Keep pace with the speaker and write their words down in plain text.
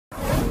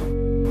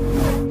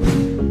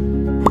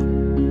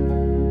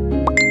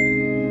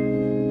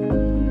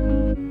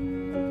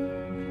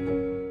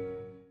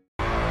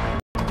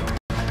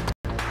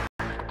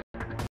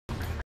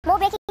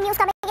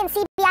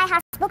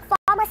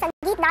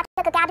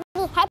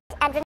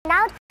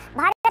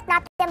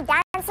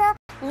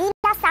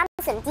Leela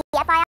Samson.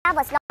 The FIR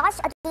was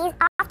lodged a day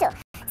after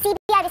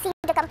CBI received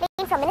a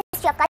complaint from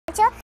Ministry of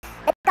Culture.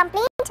 The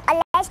complaint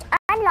alleged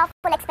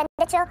unlawful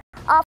expenditure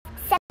of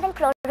 7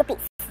 crore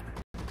rupees.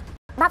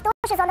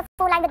 Bharatnatyam is on the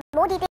phone line with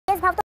more details.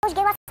 Bharatnatyam,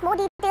 give us more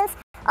details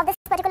of this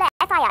particular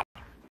FIR.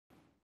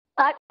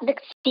 The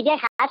CBI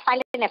has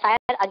filed an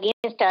FIR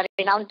against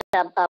renowned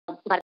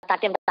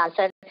Bharatnatyam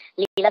dancer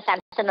Leela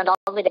Samson along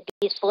with at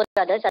least 4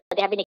 others.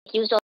 They have been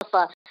accused of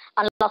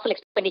unlawful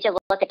expenditure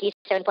worth at least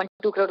 7.2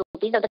 crore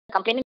rupees. Now, the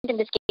complainant in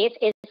this case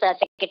is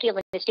Secretary of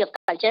Ministry of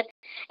Culture.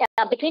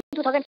 Between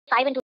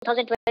 2005 and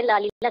 2012,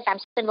 Leela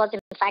Samson was in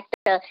fact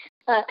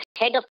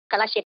head of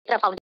Kala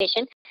Kshetra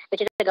Foundation,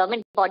 which is a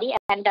government body,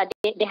 and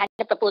they had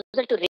a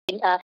proposal to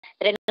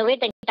renovate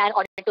the entire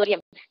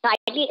auditorium. Now,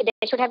 ideally,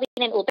 there should have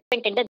been an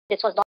open tender.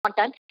 This was not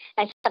done,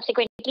 and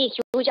subsequently,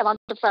 huge amount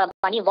of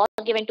money was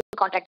given to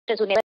contractors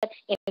who never,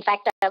 in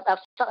fact,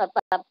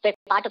 were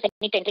part of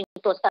any tendering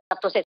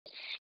process.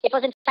 It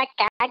was in fact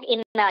CAG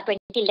in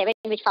 2011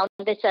 which found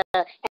this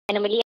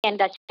anomaly and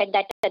said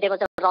that there was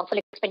a wrongful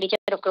expenditure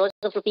of crores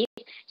of rupees.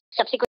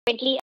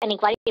 Subsequently, an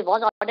inquiry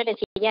was ordered and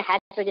CBI has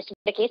registered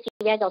the case.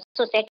 CBI has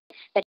also said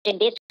that in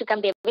days to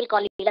come they will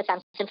call Leela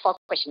Samson for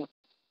questioning.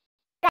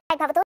 Right,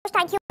 Bharatnatyam,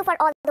 thank you for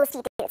all those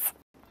details.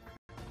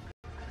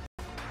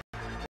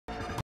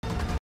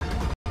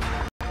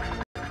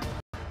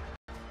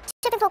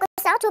 Shifting focus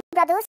now, two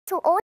brothers who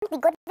own the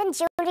Goodwin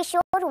jewelry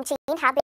showroom chain have been